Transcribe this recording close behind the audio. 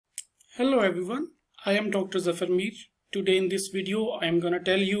Hello everyone, I am Dr. Zafar Mir. Today in this video I am going to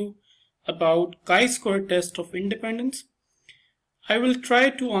tell you about chi-square test of independence. I will try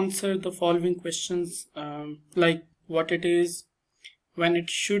to answer the following questions like what it is, when it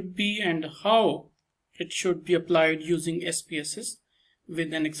should be, and how it should be applied using SPSS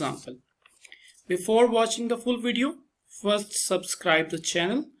with an example. Before watching the full video, first subscribe the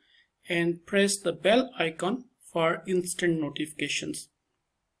channel and press the bell icon for instant notifications.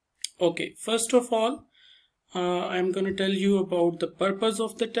 Okay, first of all, I'm going to tell you about the purpose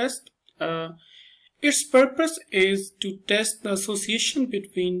of the test. Its purpose is to test the association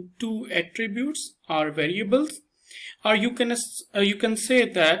between two attributes or variables, or you can say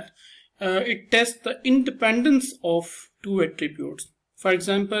that it tests the independence of two attributes. For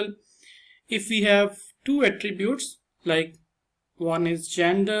example, if we have two attributes, like one is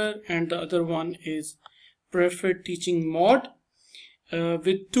gender and the other one is preferred teaching mode,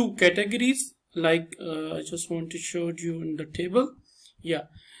 with two categories, like I just want to show you in the table.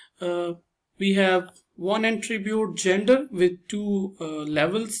 We have one attribute gender with two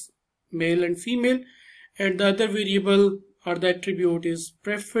levels, male and female, and the other variable or the attribute is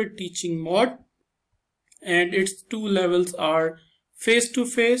preferred teaching mode, and its two levels are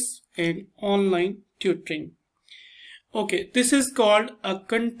face-to-face and online tutoring. Okay, this is called a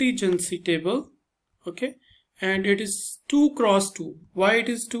contingency table. Okay, and it is 2 cross 2. Why it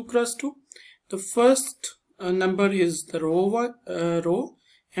is 2 cross 2? The first number is the row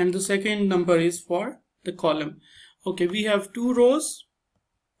and the second number is for the column. Okay, we have two rows,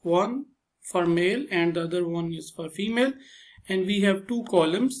 one for male and the other one is for female, and we have two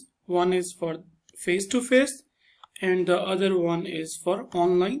columns, one is for face-to-face and the other one is for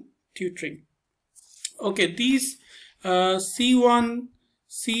online tutoring. Okay, these C1,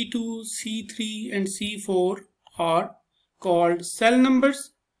 C2, C3 and C4 are called cell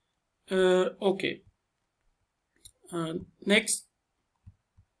numbers. Next.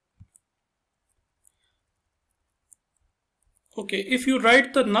 Okay, if you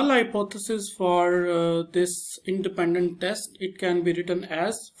write the null hypothesis for this independent test, it can be written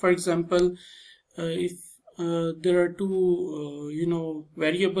as, for example, if there are two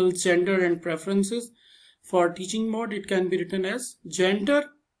variables, gender and preferences for teaching mode, it can be written as gender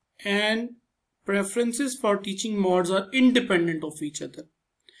and preferences for teaching modes are independent of each other.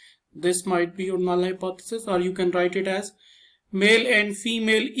 This might be your null hypothesis, or you can write it as male and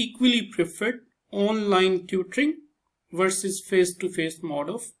female equally preferred online tutoring versus face-to-face mode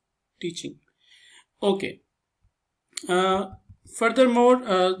of teaching. Okay.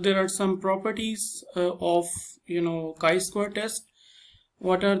 Furthermore, there are some properties of chi-square test.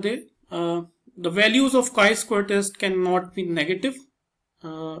 What are they? The values of chi-square test cannot be negative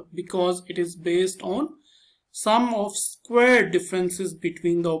because it is based on sum of square differences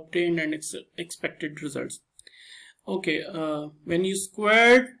between the obtained and expected results. Okay, when you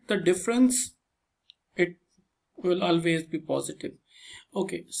square the difference, it will always be positive.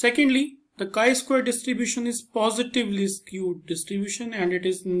 Okay, secondly, the chi-square distribution is positively skewed distribution and it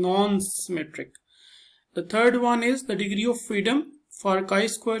is non-symmetric. The third one is the degree of freedom for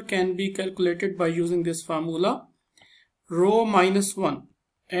chi-square can be calculated by using this formula, row minus 1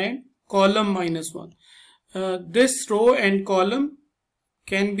 and column minus 1. This row and column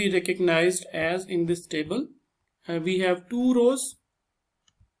can be recognized as in this table. We have two rows,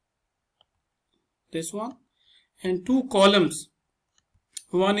 this one, and two columns.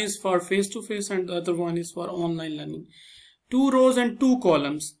 One is for face-to-face and the other one is for online learning. Two rows and two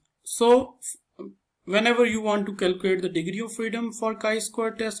columns. So whenever you want to calculate the degree of freedom for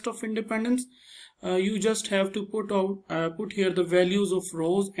chi-square test of independence, you just have to put here the values of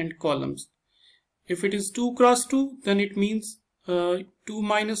rows and columns. If it is 2 cross 2, then it means 2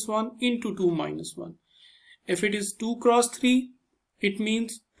 minus 1 into 2 minus 1. If it is 2 cross 3, it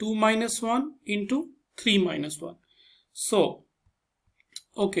means 2 minus 1 into 3 minus 1. So,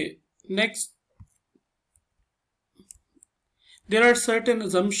 okay, next. There are certain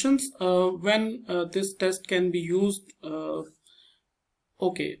assumptions when this test can be used.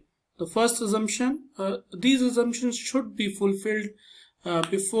 Okay, the first assumption, these assumptions should be fulfilled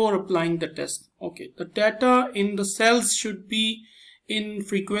before applying the test. Okay, the data in the cells should be in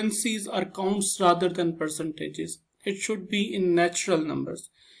frequencies or counts rather than percentages. It should be in natural numbers.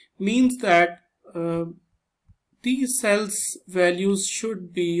 Means that these cells values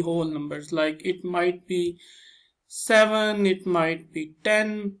should be whole numbers, like it might be 7, it might be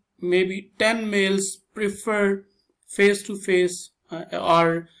 10, maybe 10 males prefer face-to-face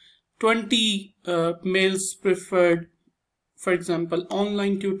or 20 males preferred, for example,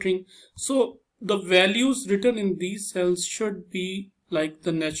 online tutoring. So the values written in these cells should be like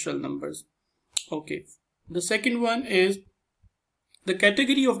the natural numbers. Okay, the second one is the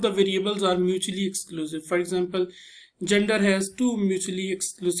category of the variables are mutually exclusive. For example, gender has two mutually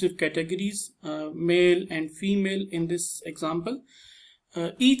exclusive categories, male and female in this example.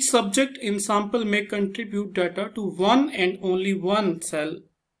 Each subject in sample may contribute data to one and only one cell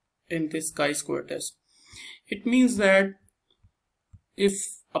in this chi-square test. It means that if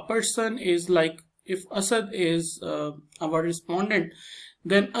a person is like, if Asad is our respondent,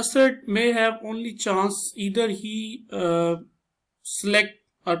 then Asad may have only chance, either he select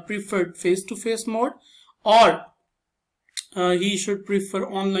or preferred face-to-face mode, or he should prefer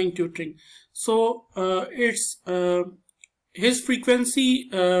online tutoring. So his frequency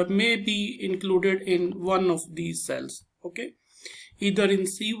may be included in one of these cells, okay, either in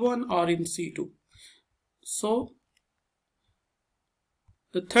C1 or in C2. So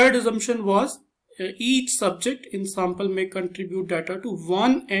the third assumption was each subject in sample may contribute data to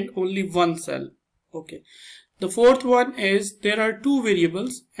one and only one cell. Okay. The fourth one is there are two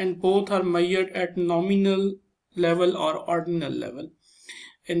variables and both are measured at nominal level or ordinal level.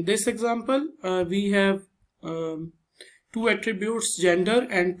 In this example, we have two attributes, gender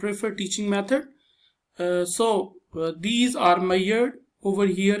and preferred teaching method. These are measured over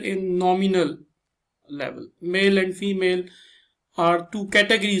here in nominal level. Male and female are two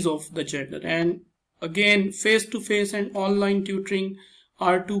categories of the gender, and again face-to-face and online tutoring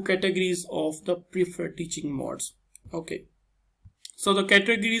are two categories of the preferred teaching modes. Okay, so the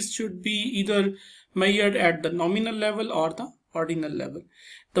categories should be either measured at the nominal level or the ordinal level.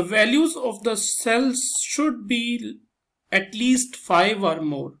 The values of the cells should be at least 5 or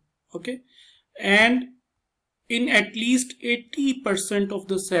more, okay, and in at least 80% of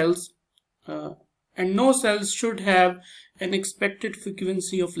the cells, and no cells should have an expected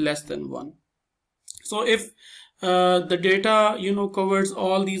frequency of less than 1. So if the data covers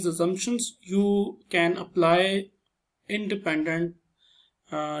all these assumptions, you can apply independent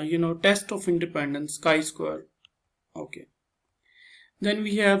test of independence chi-square. Okay, then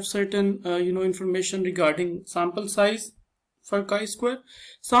we have certain information regarding sample size for chi-square.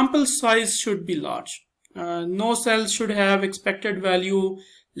 Sample size should be large. No cells should have expected value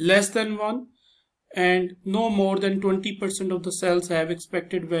less than 1, and no more than 20% of the cells have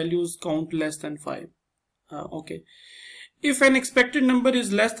expected values count less than 5. Okay, if an expected number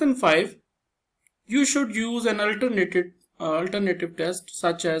is less than 5, you should use an alternative test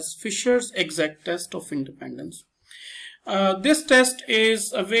such as Fisher's exact test of independence. This test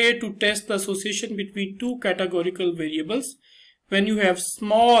is a way to test the association between two categorical variables when you have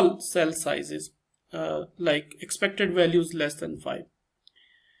small cell sizes, like expected values less than 5.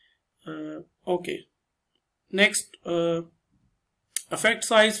 Okay, next, effect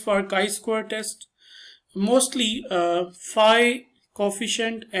size for chi-square test. Mostly phi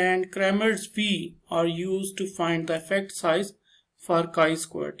coefficient and Kramer's V are used to find the effect size for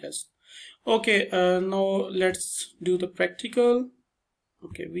chi-square test. Okay, now let's do the practical.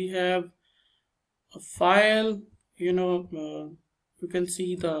 Okay, we have a file, you can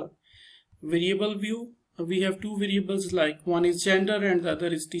see the variable view. We have two variables, like one is gender and the other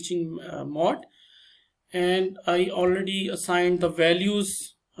is teaching mode, and I already assigned the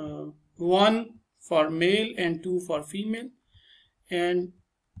values, 1 for male and 2 for female, and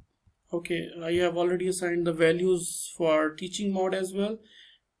okay, I have already assigned the values for teaching mode as well,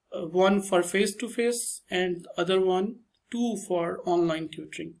 1 for face-to-face and other one 2 for online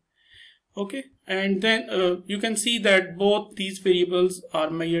tutoring. Okay, and then you can see that both these variables are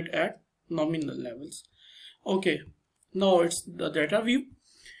measured at nominal levels. Okay, now it's the data view.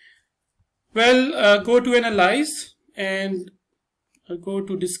 Well, go to analyze and go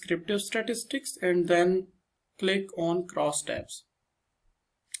to descriptive statistics and then click on cross tabs.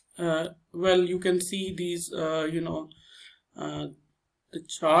 Well, you can see these, the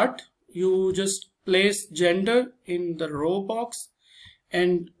chart. You just place gender in the row box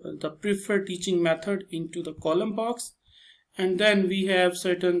and the preferred teaching method into the column box, and then we have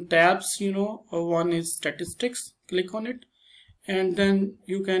certain tabs. One is statistics, click on it, and then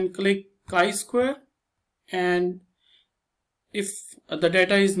you can click chi-square, and if the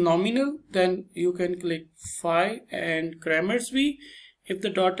data is nominal, then you can click phi and Kramer's V. If the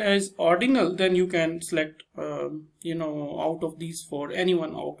data is ordinal, then you can select out of these 4,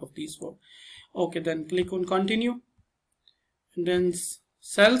 anyone out of these 4. Okay, then click on continue, and then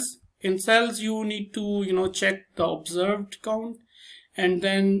cells. In cells you need to check the observed count, and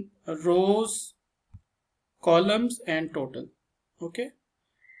then rows, columns and total. Okay,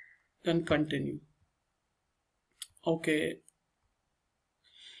 then continue. Okay,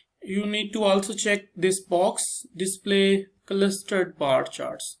 you need to also check this box, display clustered bar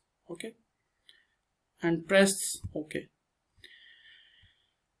charts. Okay, and press OK.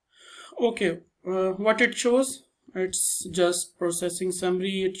 Okay, what it shows, it's just processing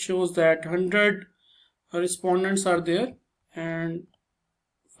summary. It shows that 100 respondents are there, and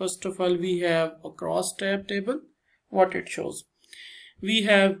first of all we have a cross tab table. What it shows, we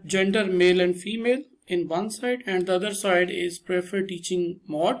have gender male and female in one side, and the other side is preferred teaching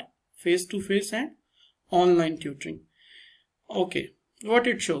mode, face-to-face and online tutoring. Okay, what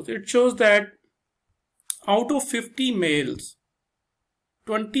it shows, it shows that out of 50 males,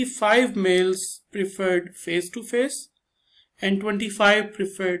 25 males preferred face-to-face and 25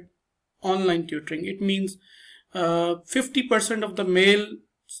 preferred online tutoring. It means 50% of the male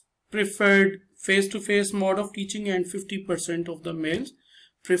preferred face-to-face mode of teaching and 50% of the males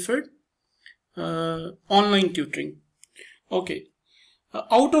preferred online tutoring. Okay,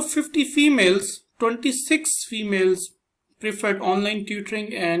 out of 50 females, 26 females preferred online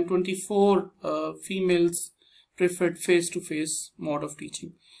tutoring and 24 females preferred face-to-face mode of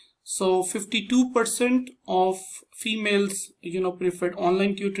teaching. So 52% of females preferred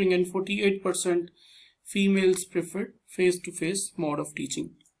online tutoring and 48% females preferred face-to-face mode of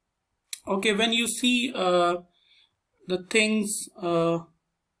teaching. Okay, when you see the things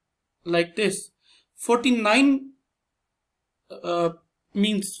like this, 49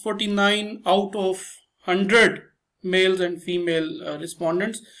 means 49 out of 100 males and female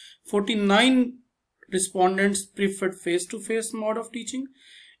respondents, 49 respondents preferred face-to-face mode of teaching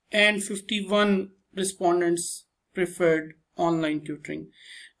and 51 respondents preferred online tutoring.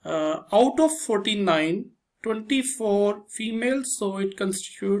 Out of 49, 24 females, so it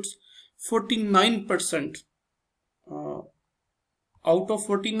constitutes 49%. Out of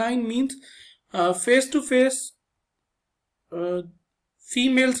 49 means face-to-face,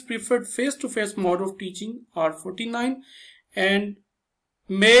 females preferred face-to-face mode of teaching are 49, and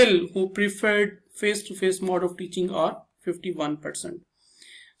male who preferred face-to-face mode of teaching are 51%.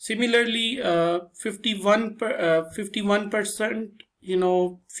 Similarly, 51%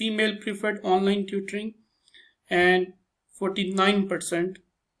 female preferred online tutoring and 49%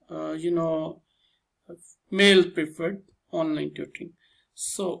 male preferred online tutoring.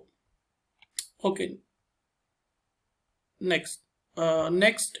 So okay, next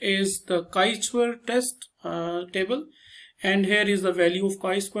is the chi-square test table, and here is the value of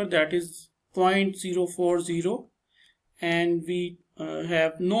chi-square, that is 0.040, and we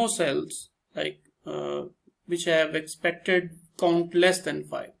have no cells like which have expected count less than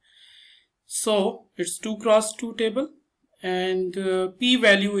 5. So it's 2 cross 2 table, and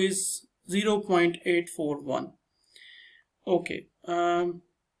p-value is 0.841. Okay,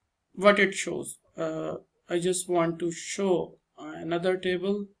 what it shows, I just want to show another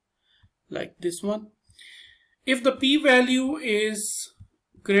table like this one. If the p-value is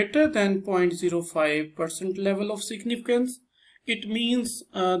greater than 0.05% level of significance, it means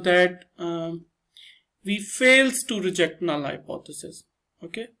that we fails to reject null hypothesis.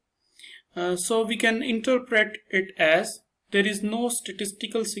 Okay, so we can interpret it as there is no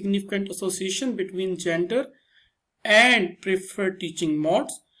statistical significant association between gender and preferred teaching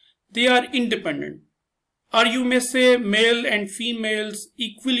modes. They are independent. Or you may say male and females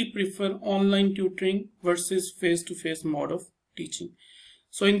equally prefer online tutoring versus face-to-face mode of teaching.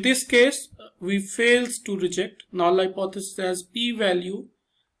 So in this case, we fails to reject null hypothesis as p-value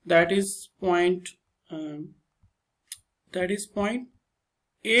that is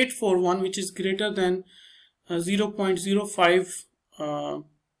 0.841, which is greater than 0.05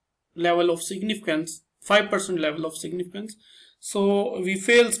 level of significance, 5% level of significance. So we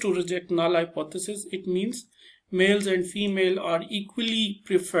fails to reject null hypothesis. It means males and female are equally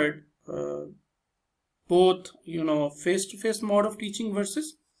preferred, both face-to-face mode of teaching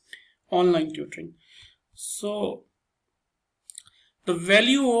versus online tutoring. So the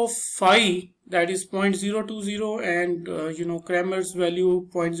value of phi, that is 0.020, and Kramer's value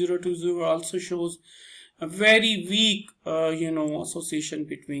 0.020 also shows a very weak association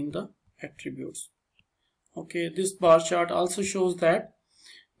between the attributes. Okay, this bar chart also shows that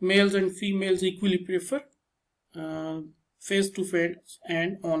males and females equally prefer face-to-face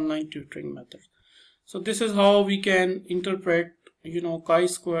and online tutoring methods. So this is how we can interpret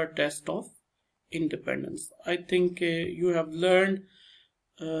chi-square test of independence. I think you have learned